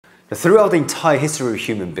Throughout the entire history of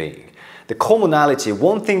human being, the commonality,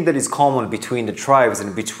 one thing that is common between the tribes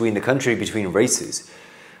and between the country, between races,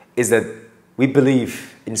 is that we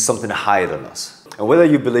believe in something higher than us. And whether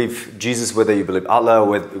you believe Jesus, whether you believe Allah,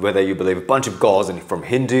 whether you believe a bunch of gods, and from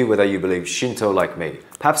Hindu, whether you believe Shinto like me,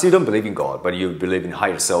 perhaps you don't believe in God, but you believe in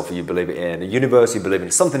higher self, you believe in the universe, you believe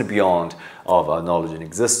in something beyond of our knowledge and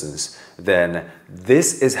existence, then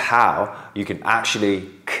this is how you can actually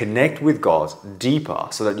connect with God deeper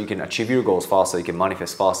so that you can achieve your goals faster, you can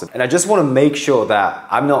manifest faster. And I just want to make sure that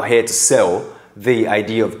I'm not here to sell the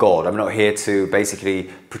idea of God. I'm not here to basically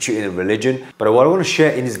put you in a religion, but what I want to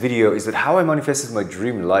share in this video is that how I manifested my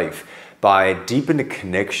dream life by deepening the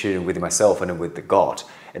connection with myself and with the God,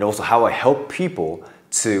 and also how I help people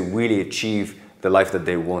to really achieve the life that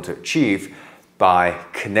they want to achieve by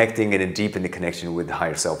connecting and deepening the connection with the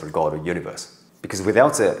higher self or God or universe. Because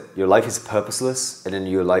without it, your life is purposeless, and then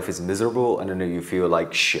your life is miserable, and then you feel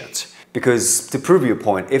like shit. Because to prove your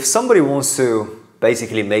point, if somebody wants to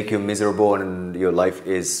basically make you miserable and your life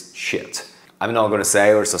is shit, I'm not going to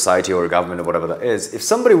say, or society or government or whatever that is, if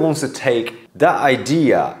somebody wants to take that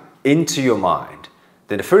idea into your mind,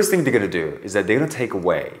 then the first thing they're going to do is that they're going to take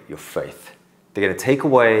away your faith. They're going to take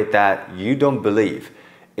away that you don't believe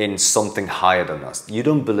in something higher than us. You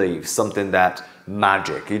don't believe something that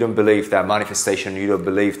magic. You don't believe that manifestation. You don't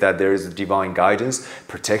believe that there is a divine guidance,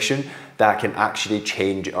 protection that can actually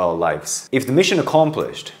change our lives. If the mission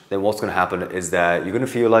accomplished, then what's going to happen is that you're going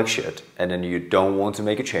to feel like shit, and then you don't want to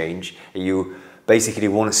make a change. You basically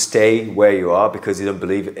want to stay where you are because you don't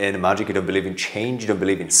believe in magic, you don't believe in change, you don't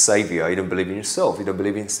believe in savior, you don't believe in yourself, you don't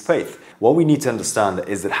believe in faith. What we need to understand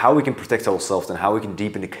is that how we can protect ourselves and how we can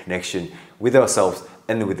deepen the connection with ourselves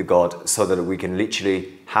and with the God so that we can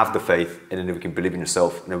literally have the faith, and then we can believe in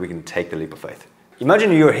yourself, and then we can take the leap of faith.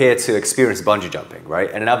 Imagine you're here to experience bungee jumping,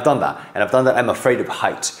 right? And then I've done that. And I've done that, I'm afraid of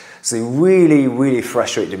height. So it really, really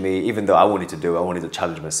frustrated me, even though I wanted to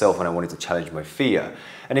challenge myself, and I wanted to challenge my fear.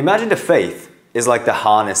 And imagine the faith is like the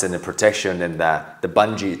harness and the protection and the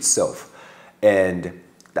bungee itself. And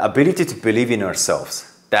the ability to believe in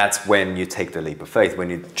ourselves, that's when you take the leap of faith,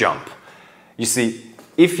 when you jump. You see,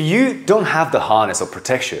 if you don't have the harness of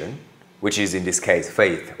protection, which is in this case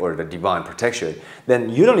faith or the divine protection,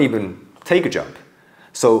 then you don't even take a jump.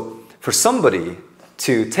 So for somebody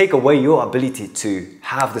to take away your ability to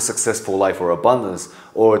have the successful life or abundance,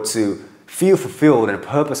 or to feel fulfilled and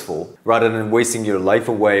purposeful, rather than wasting your life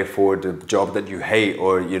away for the job that you hate,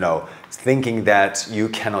 or thinking that you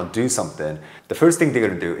cannot do something, the first thing they're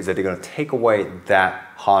going to do is that they're going to take away that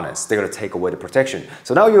harness. They're going to take away the protection.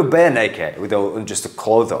 So now you're bare naked with just a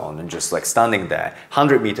clothes on and just like standing there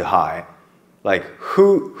 100-meter high. Like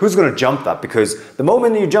who's going to jump that? Because the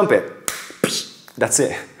moment you jump it, that's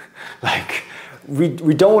it. Like we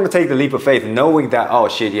don't want to take the leap of faith knowing that, oh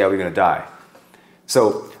shit, yeah, we're going to die.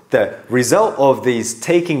 So the result of these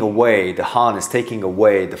taking away the harness, taking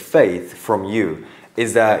away the faith from you,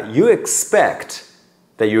 is that you expect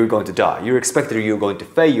that you're going to die. You expect that you're going to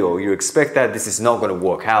fail. You expect that this is not going to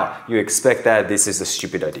work out. You expect that this is a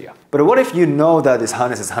stupid idea. But what if you know that this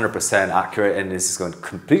harness is 100% accurate and this is going to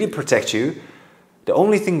completely protect you? The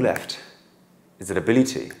only thing left is the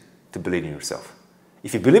ability to believe in yourself.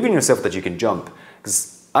 If you believe in yourself that you can jump,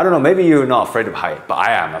 because I don't know, maybe you're not afraid of height, but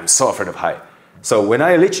I am. I'm so afraid of height. So when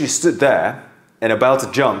I literally stood there and about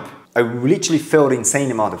to jump, I literally felt an insane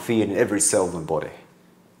amount of fear in every cell of my body.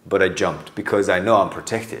 But I jumped because I know I'm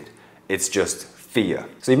protected. It's just fear.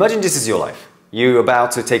 So imagine this is your life. You're about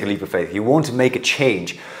to take a leap of faith. You want to make a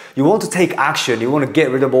change. You want to take action. You want to get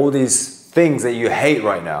rid of all these things that you hate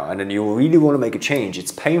right now, and then you really want to make a change.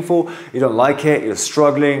 It's painful, you don't like it, you're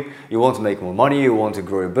struggling, you want to make more money, you want to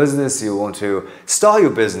grow your business, you want to start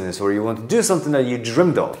your business, or you want to do something that you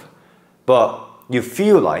dreamed of, but you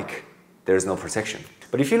feel like there's no protection.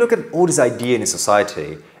 But if you look at all this idea in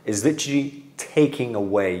society, it's literally taking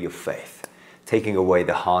away your faith, taking away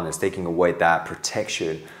the harness, taking away that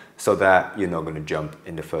protection, so that you're not going to jump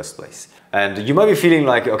in the first place. And you might be feeling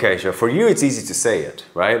like, okay, sure, for you it's easy to say it,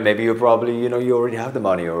 right? Maybe you're probably, you already have the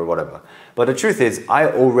money or whatever. But the truth is, I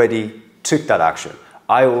already took that action.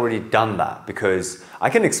 I already done that, because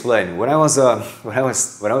I can explain. When I was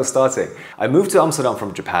starting, I moved to Amsterdam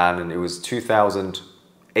from Japan, and it was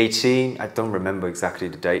 2018. I don't remember exactly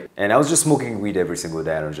the date. And I was just smoking weed every single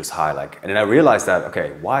day, and I was just high, and then I realized that,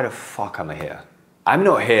 okay, why the fuck am I here? I'm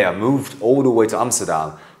not here. I moved all the way to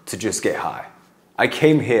Amsterdam to just get high. I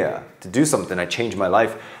came here to do something. I changed my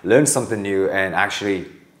life, learned something new, and actually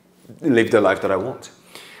live the life that I want.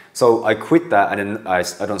 So I quit that, and then I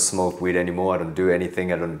don't smoke weed anymore. I don't do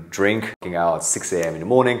anything. I don't drink. Out at 6 a.m. in the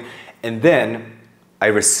morning. And then I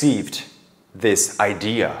received this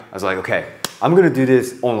idea. I was like, okay, I'm gonna do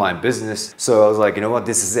this online business. So I was like, you know what,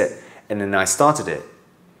 this is it. And then I started it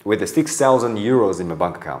with the 6,000 euros in my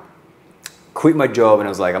bank account. Quit my job and I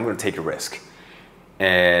was like, I'm gonna take a risk.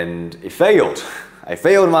 And it failed. I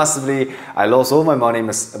failed massively. I lost all my money in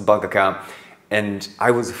my bank account and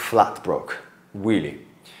I was flat broke, really.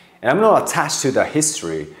 And I'm not attached to that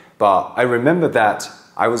history, but I remember that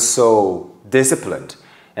I was so disciplined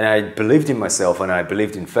and I believed in myself and I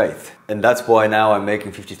believed in faith. And that's why now I'm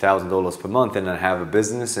making $50,000 per month and I have a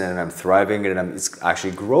business and I'm thriving and it's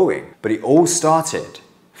actually growing. But it all started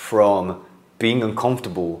from being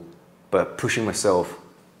uncomfortable, but pushing myself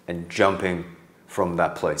and jumping from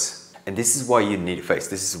that place. And this is why you need faith.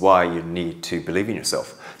 This is why you need to believe in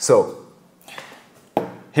yourself. So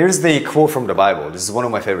here's the quote from the Bible. This is one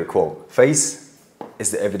of my favorite quotes. Faith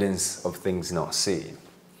is the evidence of things not seen.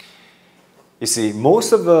 You see,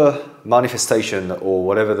 most of the manifestation or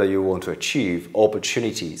whatever that you want to achieve,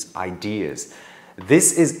 opportunities, ideas,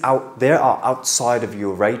 they are outside of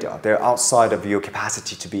your radar. They're outside of your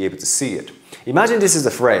capacity to be able to see it. Imagine this is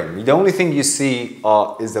a frame. The only thing you see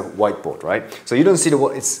is the whiteboard, right? So you don't see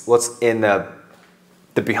what's in the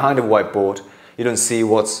behind the whiteboard. You don't see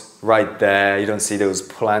what's right there. You don't see those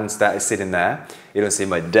plants that is sitting there. You don't see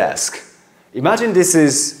my desk. Imagine this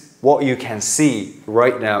is what you can see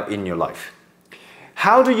right now in your life.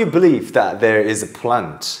 How do you believe that there is a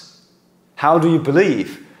plant? How do you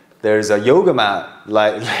believe there's a yoga mat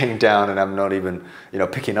laying down and I'm not even,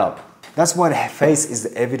 picking up? That's why faith is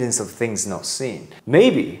the evidence of things not seen.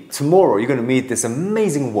 Maybe tomorrow you're going to meet this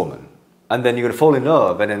amazing woman and then you're going to fall in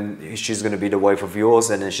love and then she's going to be the wife of yours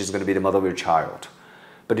and then she's going to be the mother of your child.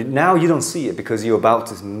 But now you don't see it because you're about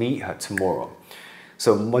to meet her tomorrow.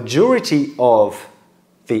 So majority of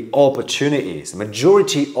the opportunities,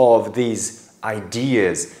 majority of these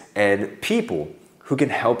ideas and people who can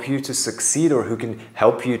help you to succeed or who can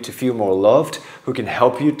help you to feel more loved, who can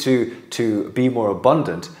help you to be more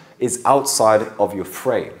abundant is outside of your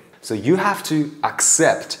frame. So you have to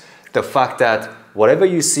accept the fact that whatever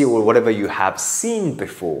you see or whatever you have seen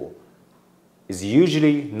before is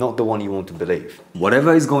usually not the one you want to believe.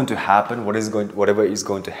 Whatever is going to happen, whatever is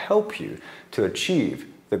going to help you to achieve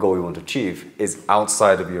the goal you want to achieve is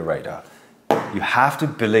outside of your radar. You have to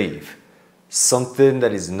believe something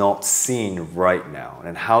that is not seen right now.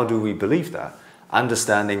 And how do we believe that?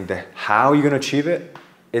 Understanding that how you're going to achieve it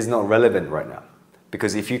is not relevant right now.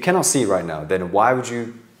 Because if you cannot see it right now, then why would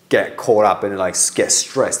you get caught up and get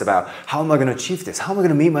stressed about how am I going to achieve this? How am I going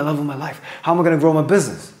to meet my love of my life? How am I going to grow my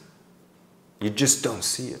business? You just don't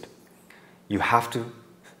see it. You have to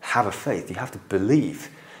have a faith. You have to believe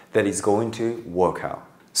that it's going to work out.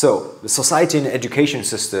 So the society and education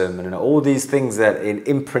system and all these things that are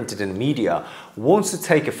imprinted in media wants to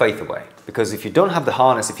take your faith away. Because if you don't have the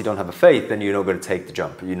harness, if you don't have the faith, then you're not going to take the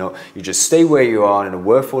jump. You just stay where you are and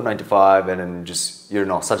work for 9 to 5 and then you're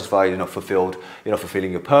not satisfied, you're not fulfilled, you're not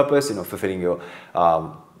fulfilling your purpose, you're not fulfilling your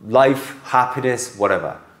life, happiness,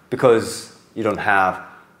 whatever. Because you don't have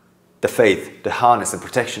the faith, the harness, and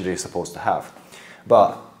protection that you're supposed to have.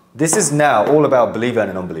 But this is now all about believer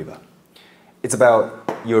and a non-believer. It's about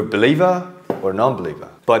you're a believer or a non-believer.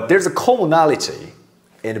 But there's a commonality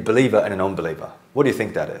in a believer and a non-believer. What do you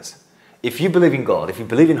think that is? If you believe in God, if you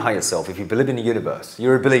believe in higher self, if you believe in the universe,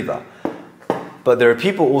 you're a believer. But there are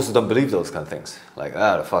people who also don't believe those kind of things. Like,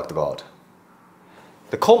 fuck the God.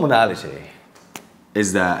 The commonality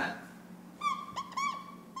is that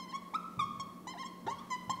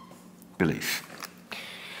belief.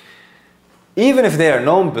 Even if they are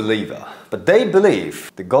non-believer, but they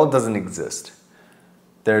believe that God doesn't exist.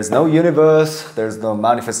 There's no universe, there's no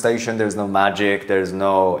manifestation, there's no magic, there's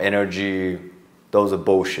no energy. Those are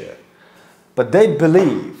bullshit. But they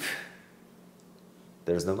believe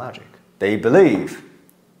there's no magic. They believe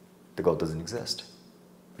that God doesn't exist.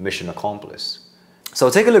 Mission accomplished.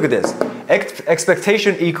 So take a look at this.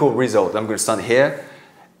 Expectation equal result. I'm going to start here.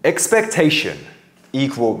 Expectation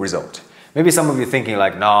equal result. Maybe some of you are thinking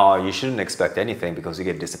like, no, you shouldn't expect anything because you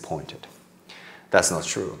get disappointed. That's not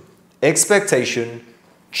true. Expectation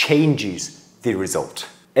changes the result.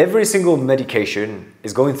 Every single medication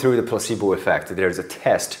is going through the placebo effect. There's a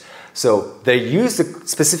test. So they use the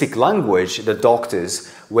specific language, the doctors,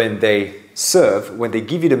 when they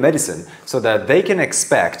give you the medicine, so that they can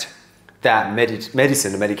expect that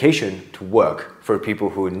medicine, the medication, to work for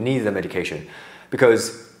people who need the medication.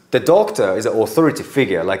 Because the doctor is an authority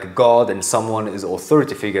figure, like God and someone is an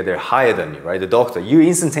authority figure, they're higher than you, right? The doctor, you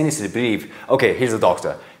instantaneously believe, okay, here's a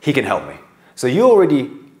doctor, he can help me. So you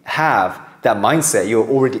already have that mindset, you're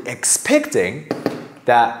already expecting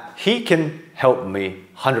that he can help me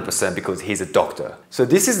 100% because he's a doctor. So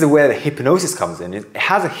this is where the hypnosis comes in. It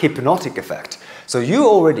has a hypnotic effect. So you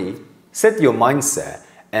already set your mindset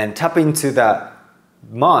and tap into that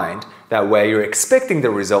mind that way you're expecting the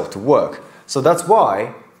result to work. So that's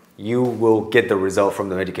why you will get the result from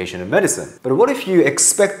the medication and medicine. But what if you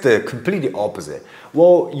expect the completely opposite?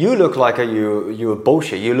 Well, you look like you're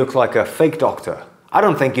bullshit. You look like a fake doctor. I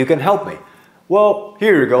don't think you can help me. Well,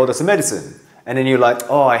 here you go, that's a medicine. And then you're like,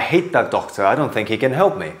 oh, I hate that doctor. I don't think he can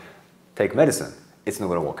help me. Take medicine. It's not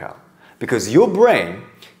going to work out. Because your brain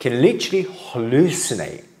can literally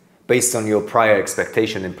hallucinate based on your prior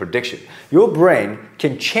expectation and prediction. Your brain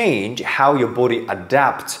can change how your body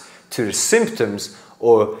adapts to the symptoms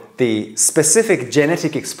or the specific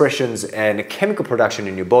genetic expressions and chemical production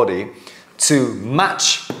in your body to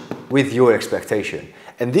match with your expectation.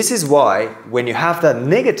 And this is why when you have that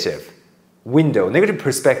negative window, negative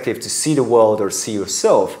perspective to see the world or see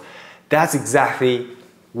yourself, that's exactly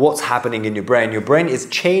what's happening in your brain. Your brain is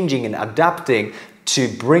changing and adapting to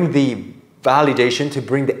bring the validation, to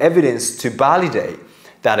bring the evidence to validate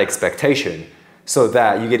that expectation so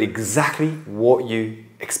that you get exactly what you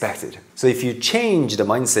expected. So if you change the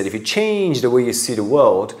mindset, if you change the way you see the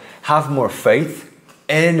world, have more faith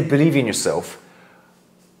and believe in yourself,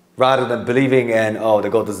 rather than believing in, oh, the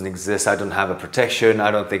God doesn't exist, I don't have a protection,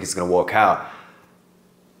 I don't think it's going to work out.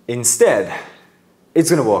 Instead,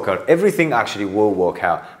 it's going to work out. Everything actually will work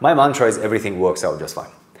out. My mantra is everything works out just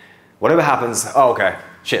fine. Whatever happens, oh, okay,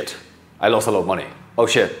 shit, I lost a lot of money. Oh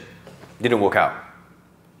shit, didn't work out.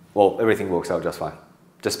 Well, everything works out just fine.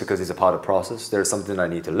 Just because it's a part of the process, there's something I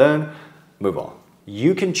need to learn, move on.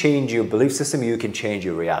 You can change your belief system, you can change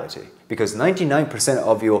your reality. Because 99%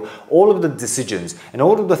 of all of the decisions and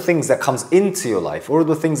all of the things that comes into your life, all of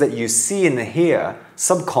the things that you see and hear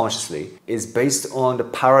subconsciously is based on the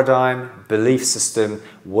paradigm, belief system,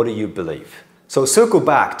 what do you believe? So circle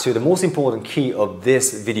back to the most important key of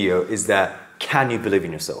this video is that, can you believe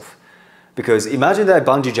in yourself? Because imagine that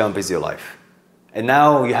bungee jump is your life. And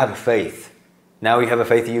now you have a faith. Now you have a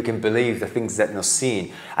faith that you can believe the things that are not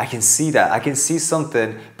seen. I can see that. I can see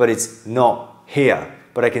something, but it's not here.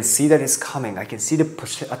 But I can see that it's coming. I can see the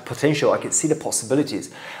potential. I can see the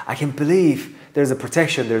possibilities. I can believe there's a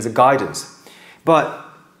protection, there's a guidance. But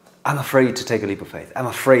I'm afraid to take a leap of faith. I'm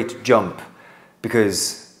afraid to jump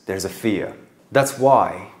because there's a fear. That's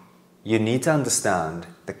why you need to understand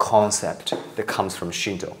the concept that comes from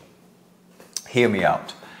Shinto. Hear me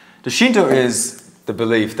out. The Shinto is the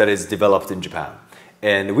belief that is developed in Japan.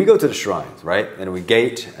 And we go to the shrines, right? And we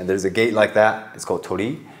gate, and there's a gate like that. It's called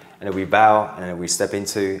tori. And then we bow, and then we step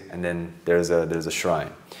into, and then there's a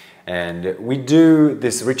shrine. And we do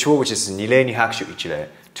this ritual, which is nire ni hakushu ichire.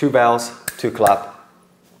 2 bows, 2 clap,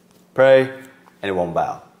 pray, and 1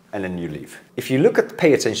 bow. And then you leave. If you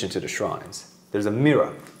pay attention to the shrines, there's a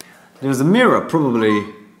mirror. There's a mirror, probably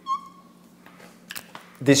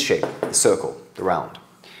this shape, the circle, the round.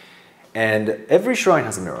 And every shrine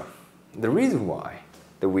has a mirror. The reason why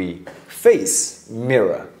that we face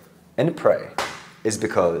mirror and pray is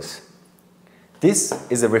because this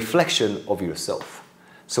is a reflection of yourself.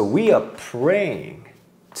 So we are praying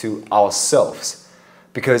to ourselves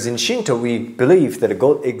because in Shinto we believe that a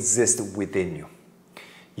God exists within you.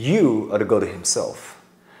 You are the God himself.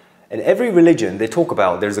 And every religion they talk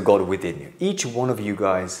about there's a God within you. Each one of you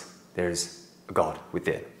guys, there's a God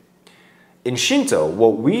within. In Shinto,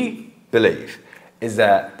 what we believe is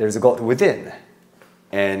that there's a God within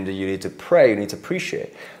and you need to pray, you need to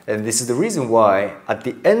appreciate. And this is the reason why at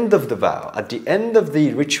the end of the vow, at the end of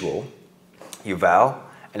the ritual, you vow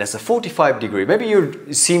and it's a 45-degree. Maybe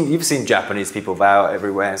you've seen Japanese people vow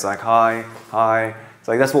everywhere. It's like, hi, hi. It's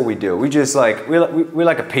like, that's what we do. We just like, we're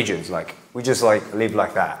like a pigeons. Like, we just like live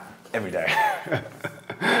like that every day.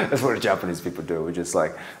 That's what the Japanese people do. We're just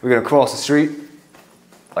like, we're going to cross the street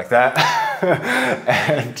like that.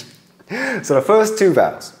 And so the first 2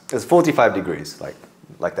 vows is 45 degrees,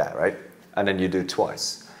 like that, right? And then you do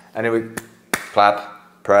twice. And then we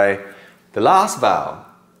clap, pray. The last vow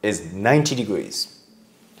is 90 degrees.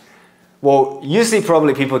 Well, you see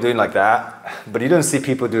probably people doing like that, but you don't see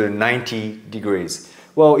people doing 90 degrees.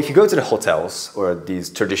 Well, if you go to the hotels or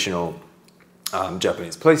these traditional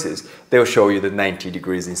Japanese places, they'll show you the 90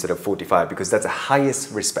 degrees instead of 45 because that's the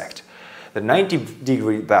highest respect. The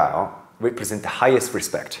 90-degree vow represents the highest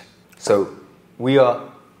respect. So we are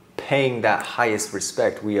paying that highest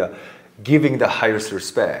respect. We are giving the highest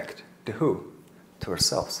respect to who? To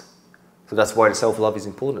ourselves. So that's why self-love is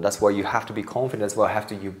important. That's why you have to be confident. That's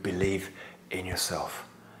why you believe in yourself.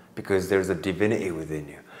 Because there's a divinity within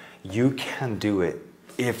you. You can do it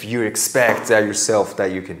if you expect that yourself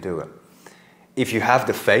that you can do it. If you have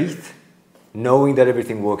the faith, knowing that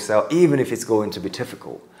everything works out, even if it's going to be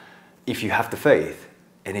difficult. If you have the faith,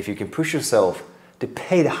 and if you can push yourself to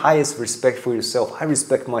pay the highest respect for yourself. I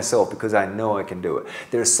respect myself because I know I can do it.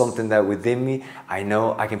 There's something that within me, I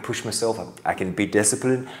know I can push myself, I can be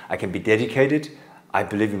disciplined, I can be dedicated, I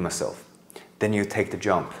believe in myself. Then you take the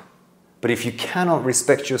jump. But if you cannot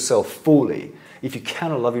respect yourself fully, if you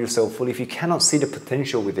cannot love yourself fully, if you cannot see the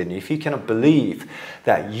potential within you, if you cannot believe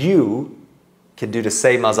that you can do the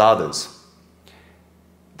same as others,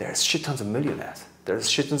 there's shit tons of millionaires. There's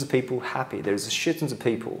shit tons of people happy. There's shit tons of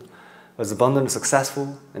people as abundant,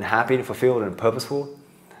 successful, and happy, and fulfilled, and purposeful.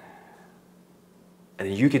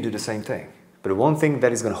 And you can do the same thing. But the one thing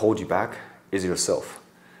that is going to hold you back is yourself.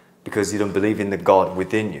 Because you don't believe in the God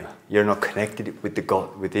within you. You're not connected with the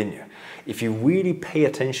God within you. If you really pay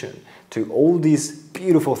attention to all these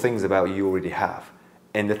beautiful things about you already have,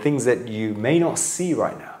 and the things that you may not see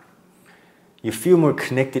right now, you feel more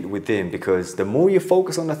connected within, because the more you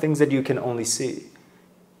focus on the things that you can only see,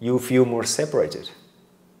 you feel more separated.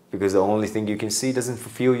 Because the only thing you can see doesn't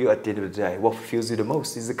fulfill you at the end of the day. What fulfills you the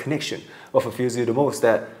most is the connection. What fulfills you the most,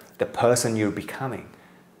 that the person you're becoming,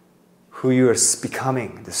 who you're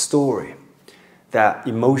becoming, the story, that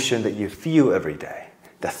emotion that you feel every day,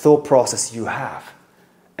 the thought process you have,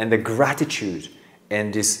 and the gratitude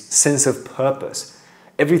and this sense of purpose.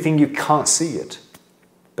 Everything you can't see it,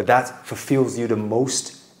 but that fulfills you the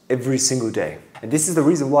most every single day. And this is the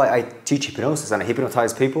reason why I teach hypnosis and I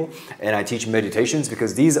hypnotize people and I teach meditations,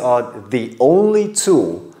 because these are the only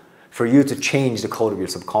tool for you to change the code of your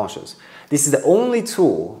subconscious. This is the only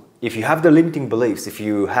tool. If you have the limiting beliefs, if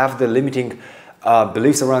you have the limiting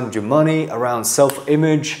beliefs around your money, around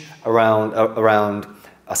self-image, around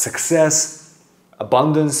success,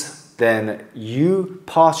 abundance, then you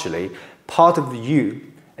partially, part of you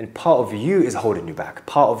is holding you back.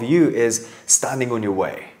 Part of you is standing on your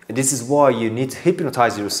way. And this is why you need to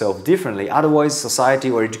hypnotize yourself differently. Otherwise,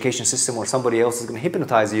 society or education system or somebody else is going to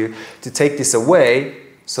hypnotize you to take this away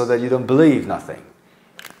so that you don't believe nothing.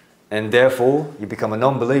 And therefore, you become a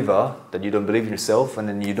non-believer, that you don't believe in yourself, and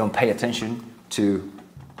then you don't pay attention to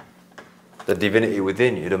the divinity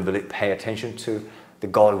within you. You don't pay attention to the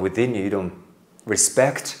God within you. You don't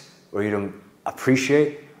respect or you don't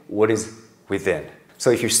appreciate what is within. So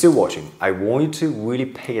if you're still watching, I want you to really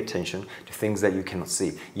pay attention to things that you cannot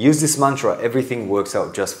see. Use this mantra, everything works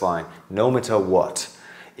out just fine, no matter what.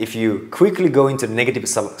 If you quickly go into the negative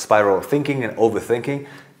spiral of thinking and overthinking,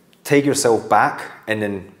 take yourself back and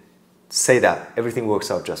then say that everything works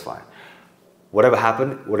out just fine. Whatever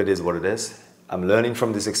happened, what it is. I'm learning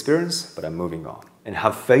from this experience, but I'm moving on. And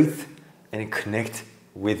have faith and connect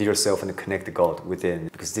with yourself and connect to God within,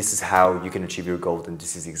 because this is how you can achieve your goal, and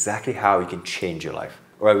this is exactly how you can change your life.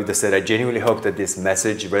 All right, with that said, I genuinely hope that this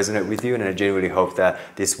message resonates with you, and I genuinely hope that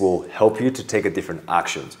this will help you to take a different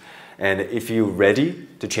actions. And if you're ready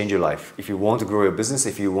to change your life, if you want to grow your business,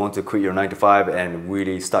 if you want to quit your 9-to-5 and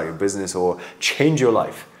really start your business or change your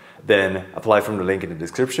life, then apply from the link in the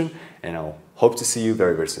description, and I'll hope to see you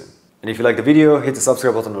very, very soon. And if you like the video, hit the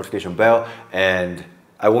subscribe button, notification bell, and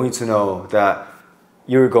I want you to know that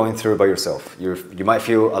you're going through it by yourself. You might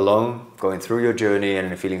feel alone going through your journey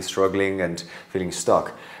and feeling struggling and feeling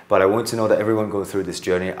stuck. But I want you to know that everyone goes through this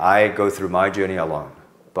journey. I go through my journey alone.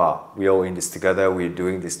 But we're all in this together. We're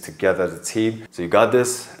doing this together as a team. So you got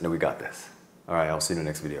this, and we got this. All right, I'll see you in the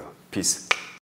next video. Peace.